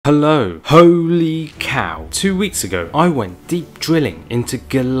Hello. Holy cow. 2 weeks ago, I went deep drilling into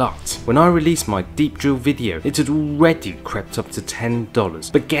Gilat. When I released my deep drill video, it had already crept up to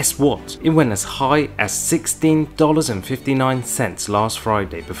 $10. But guess what? It went as high as $16.59 last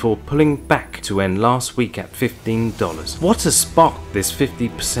Friday before pulling back to end last week at $15. What has sparked this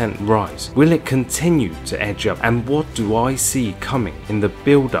 50% rise? Will it continue to edge up? And what do I see coming in the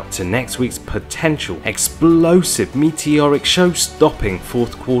build up to next week's potential explosive meteoric show-stopping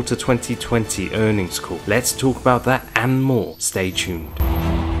fourth quarter 2020 earnings call? Let's talk about that and more. Stay tuned.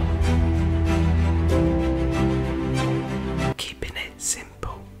 Keeping it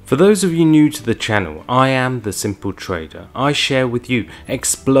simple. For those of you new to the channel, I am the Simple Trader. I share with you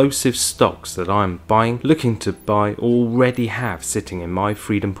explosive stocks that I am buying, looking to buy, already have sitting in my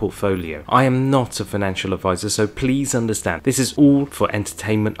freedom portfolio. I am not a financial advisor, so please understand this is all for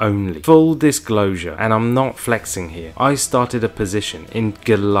entertainment only. Full disclosure, and I'm not flexing here. I started a position in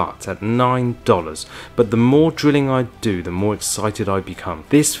Gilat at $9, but the more drilling I do, the more excited I become.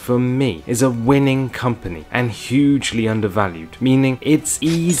 This for me is a winning company and hugely undervalued, meaning it's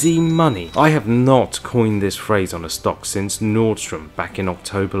easy money. I have not coined this phrase on a stock since Nordstrom back in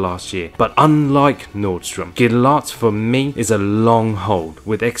October last year, but unlike Nordstrom, Gilat for me is a long hold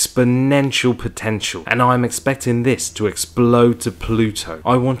with exponential potential, and I'm expecting this to explode to Pluto.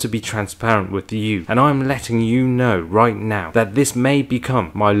 I want to be transparent with you, and I'm letting you know right now that this may become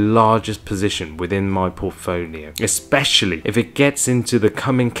my largest position within my portfolio, especially if it gets into the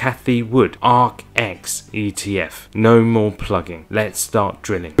coming Cathie Wood ARKX ETF. No more plugging. Let's start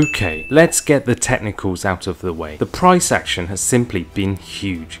drilling. Okay, let's get the technicals out of the way. The price action has simply been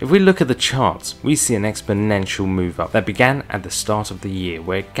huge. If we look at the charts, we see an exponential move up that began at the start of the year,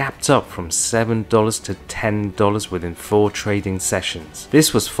 where it gapped up from $7 to $10 within 4 trading sessions.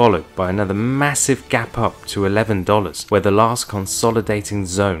 This was followed by another massive gap up to $11, where the last consolidating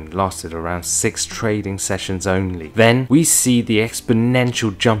zone lasted around 6 trading sessions only. Then we see the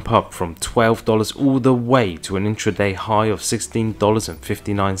exponential jump up from $12 all the way to an intraday high of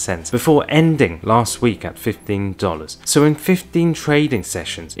 $16.59 before ending last week at $15. So in 15 trading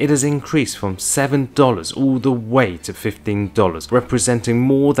sessions, it has increased from $7 all the way to $15, representing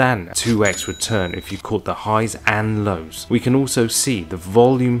more than a 2x return if you caught the highs and lows. We can also see the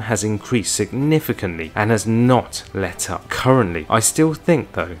volume has increased significantly and has not let up. Currently, I still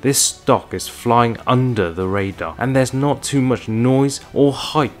think though, this stock is flying under the radar and there's not too much noise or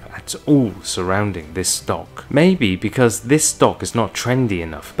hype at all surrounding this stock. Maybe because this stock is not trendy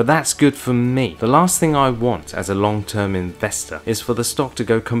enough, but that's good for me. The last thing I want as a long-term investor is for the stock to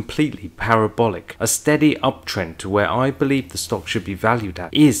go completely parabolic. A steady uptrend to where I believe the stock should be valued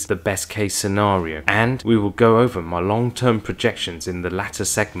at is the best case scenario, and we will go over my long-term projections in the latter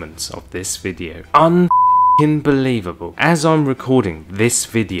segments of this video. Unbelievable. As I'm recording this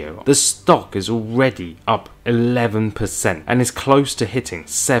video, the stock is already up 11% and is close to hitting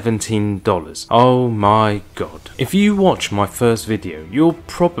 $17. Oh my god. If you watch my first video, you're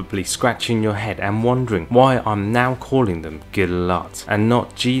probably scratching your head and wondering why I'm now calling them Gilat and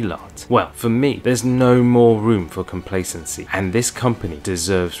not Gilat. Well, for me, there's no more room for complacency, and this company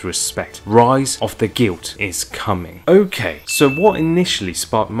deserves respect. Rise of the Gilt is coming. Okay, so what initially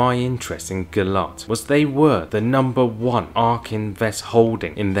sparked my interest in Gilat was they were the #1 ARK Invest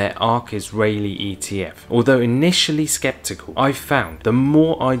holding in their ARK Israeli ETF. Although initially skeptical, I found the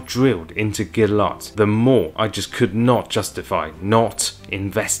more I drilled into Gilat, the more I just could not justify not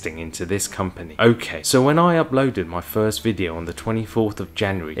investing into this company. Okay, so when I uploaded my first video on the 24th of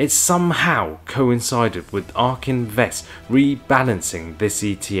January, it somehow coincided with ARK Invest rebalancing this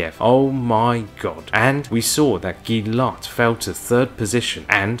ETF. Oh my god. And we saw that Gilat fell to 3rd position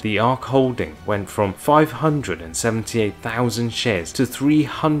and the ARK holding went from 578,000 shares to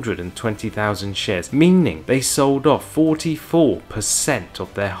 320,000 shares, meaning they sold off 44%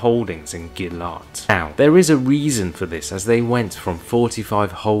 of their holdings in Gilat. Now, there is a reason for this, as they went from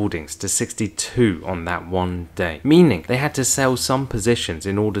 45 holdings to 62 on that one day, meaning they had to sell some positions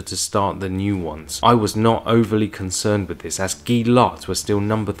in order to start the new ones. I was not overly concerned with this, as Gilat was still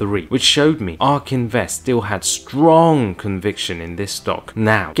 #3, which showed me ARK Invest still had strong conviction in this stock.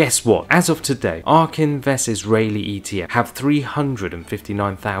 Now, guess what? As of today, ARK Invest Israeli ETF have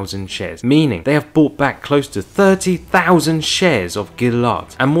 359,000 shares, meaning they have bought back close to 30,000 shares of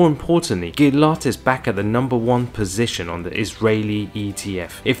Gilat. And more importantly, Gilat is back at the #1 position on the Israeli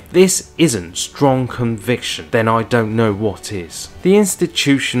ETF. If this isn't strong conviction, then I don't know what is. The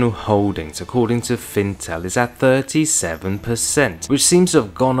institutional holdings, according to Fintel, is at 37%, which seems to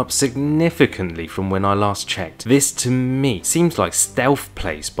have gone up significantly from when I last checked. This to me seems like stealth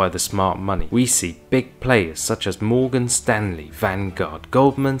plays by the smart money. We see big players such as Morgan Stanley, Vanguard,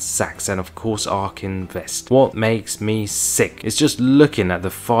 Goldman Sachs, and of course ARK Invest. What makes me sick is just looking at the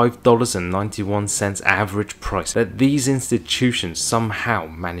 $5.91 average price that these institutions somehow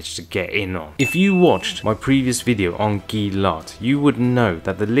managed to get in on. If you watched my previous video on GILT, you would know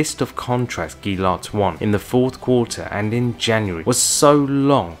that the list of contracts GILT won in the fourth quarter and in January was so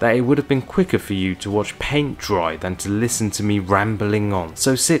long that it would have been quicker for you to watch paint dry than to listen to me rambling on.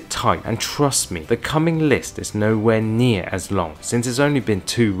 So sit tight and trust me, the coming list is nowhere near as long since it's only been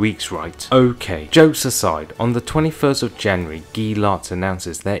 2 weeks, right? Okay, jokes aside, on the 21st of January, GILT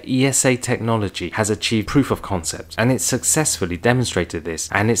announces that ESA technology has achieved proof of concept, and it successfully demonstrated this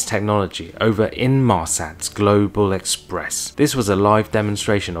and its technology over Inmarsat's Global Express. This was a live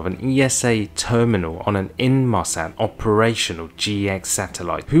demonstration of an ESA terminal on an Inmarsat operational GX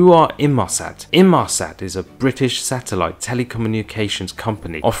satellite. Who are Inmarsat? Inmarsat is a British satellite telecommunications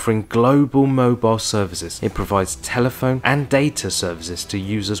company offering global mobile services. It provides telephone and data services to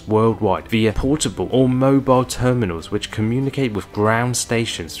users worldwide via portable or mobile terminals which communicate with ground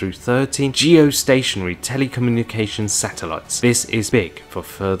stations through 13 geostationary telecommunications satellites. This is big for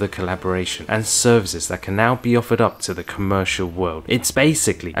further collaboration and services that can now be offered up to the commercial world. It's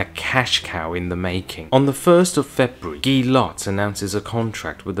basically a cash cow in the making. On the 1st of February, GILT announces a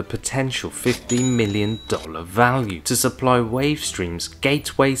contract with a potential $50 million value to supply Wavestream's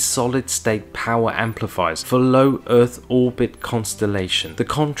gateway solid-state power amplifiers for low Earth orbit constellation. The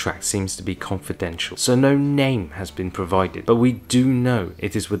contract seems to be confidential, so no name has been provided, but we do know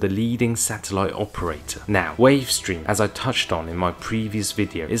it is with a leading satellite operator. Now, Wavestream, as I touched on in my previous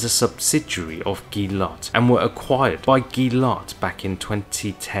video, is a subsidiary of GILT and were acquired by GILT back in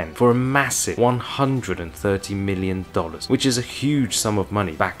 2010 for a massive $130 million, which is a huge sum of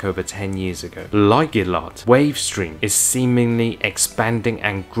money back over 10 years ago. Like GILT, Wavestream is seemingly expanding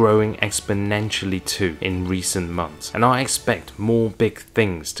and growing exponentially too in recent months, and I expect more big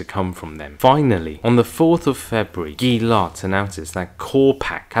things to come from them. Finally, on the 4th of February, GILT announces that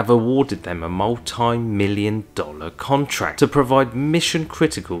Corpac have awarded them a multi-million-dollar contract to provide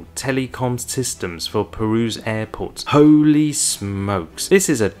mission-critical telecom systems for Peru's airports. Holy smokes, this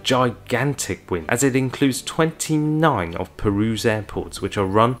is a gigantic win, as it includes 29 of Peru's airports, which are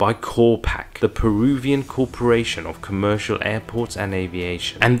run by Corpac, the Peruvian Corporation of Commercial Airports and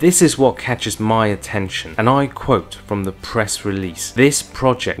Aviation. And this is what catches my attention, and I quote from the press release: "This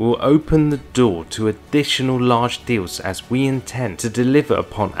project will open the door to additional large deals as we intend to deliver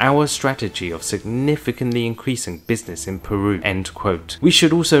upon our strategy of significantly increasing business in Peru." End quote. We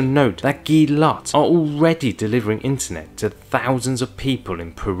should also note that GILT are already delivering internet to thousands of people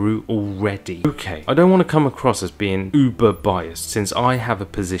in Peru already. Okay, I don't want to come across as being uber biased since I have a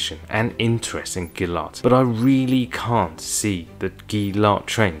position and interest in GILT, but I really can't see the GILT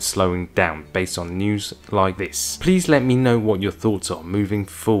train slowing down based on news like this. Please let me know what your thoughts are moving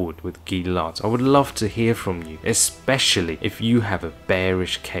forward with GILT. I would love to hear from you, especially if you have a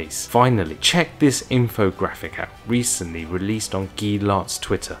bearish case. Finally, check this infographic out recently released on GILT's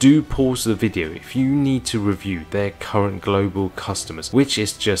Twitter. Do pause the video if you need to review their current global customers, which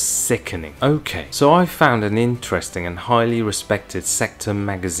is just sickening. Okay, so I found an interesting and highly respected sector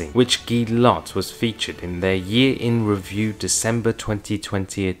magazine, which GILT was featured in their Year in Review December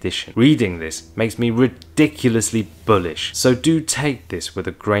 2020 edition. Reading this makes me ridiculously bullish, so do take this with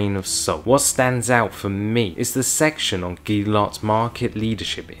a grain of salt. What stands out for me is the section on GILT's market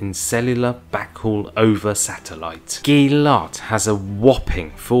leadership in cellular backhaul over satellite. GILT has a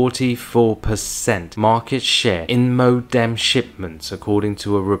whopping 44% market share in modem shipments, according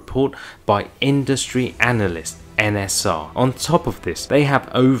to a report by industry analyst NSR. On top of this, they have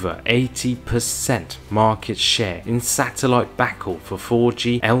over 80% market share in satellite backhaul for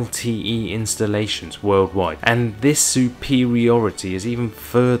 4G LTE installations worldwide, and this superiority is even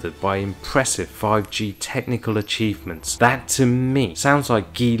furthered by impressive 5G technical achievements. That to me sounds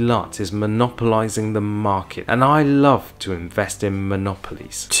like GILT is monopolizing the market, and I love to invest in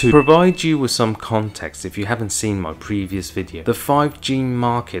monopolies. To provide you with some context, if you haven't seen my previous video, the 5G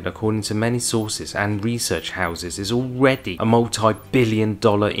market, according to many sources and research houses, automotives is already a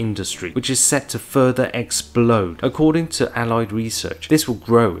multi-billion-dollar industry, which is set to further explode. According to Allied Research, this will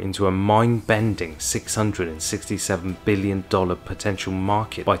grow into a mind-bending $667 billion potential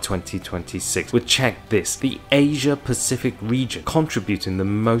market by 2026, with, check this, the Asia-Pacific region contributing the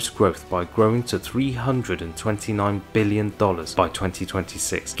most growth by growing to $329 billion by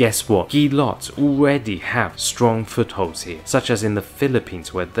 2026. Guess what? GILT already have strong footholds here, such as in the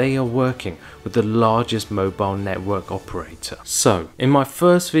Philippines, where they are working with the largest mobile network operator. So, in my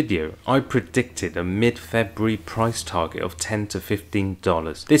first video, I predicted a mid-February price target of $10 to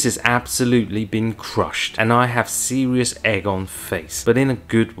 $15. This has absolutely been crushed, and I have serious egg on face, but in a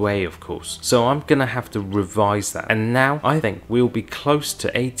good way, of course. So I'm gonna have to revise that, and now I think we'll be close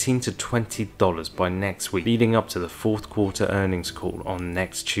to $18 to $20 by next week, leading up to the fourth quarter earnings call on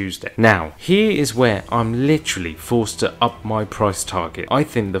next Tuesday. Now, here is where I'm literally forced to up my price target. I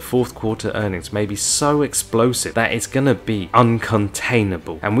think the fourth quarter earnings may be so explosive that it's gonna be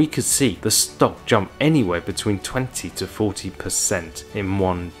uncontainable, and we could see the stock jump anywhere between 20 to 40% in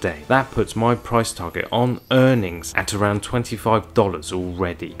one day. That puts my price target on earnings at around $25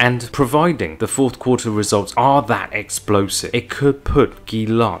 already, and providing the fourth quarter results are that explosive, it could put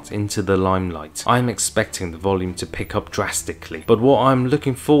GILT into the limelight. I'm expecting the volume to pick up drastically, but what I'm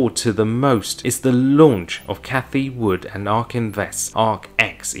looking forward to the most is the launch of Cathie Wood and ARK Invest's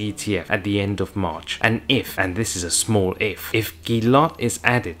ARKX ETF at the end of March. And if, and this is a small if GILT is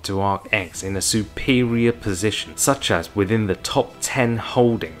added to ARKX in a superior position, such as within the top 10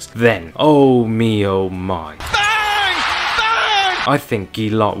 holdings, then oh me oh my, I think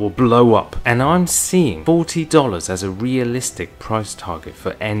GILT will blow up, and I'm seeing $40 as a realistic price target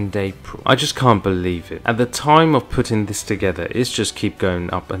for end April. I just can't believe it. At the time of putting this together, it's just keep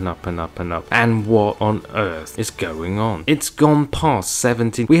going up and up and up and up. And what on earth is going on? It's gone past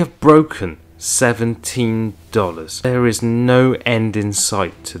 17. We have broken $17. There is no end in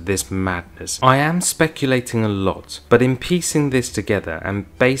sight to this madness. I am speculating a lot, but in piecing this together and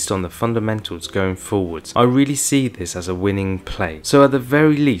based on the fundamentals going forwards, I really see this as a winning play. So at the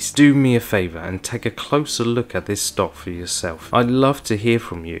very least, do me a favor and take a closer look at this stock for yourself. I'd love to hear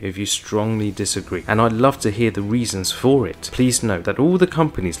from you if you strongly disagree, and I'd love to hear the reasons for it. Please note that all the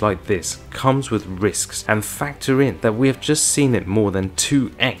companies like this comes with risks, and factor in that we have just seen it more than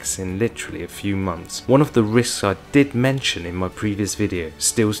 2x in literally a few months. One of the risks I did mention in my previous video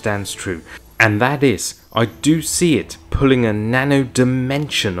still stands true, and that is I do see it pulling a nano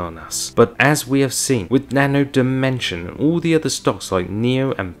dimension on us. But as we have seen with nano dimension and all the other stocks like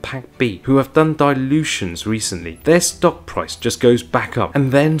NEO and PACB who have done dilutions recently, their stock price just goes back up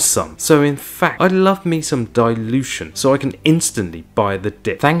and then some. So in fact, I love me some dilution so I can instantly buy the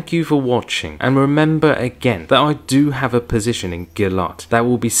dip. Thank you for watching, and remember again that I do have a position in GILT that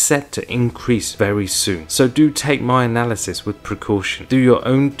will be set to increase very soon. So do take my analysis with precaution. Do your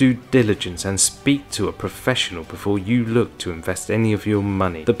own due diligence and speak to a professional before you look to invest any of your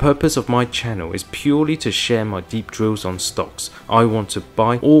money. The purpose of my channel is purely to share my deep drills on stocks I want to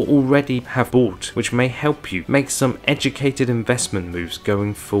buy or already have bought, which may help you make some educated investment moves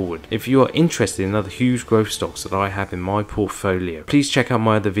going forward. If you are interested in other huge growth stocks that I have in my portfolio, please check out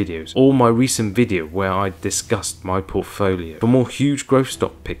my other videos or my recent video where I discussed my portfolio. For more huge growth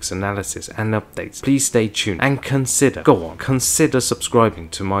stock picks, analysis and updates, please stay tuned and consider subscribing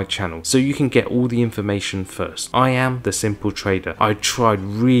to my channel so you can get all the information first. I am the Simple Trader. I tried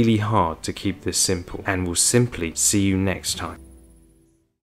really hard to keep this simple, and will simply see you next time.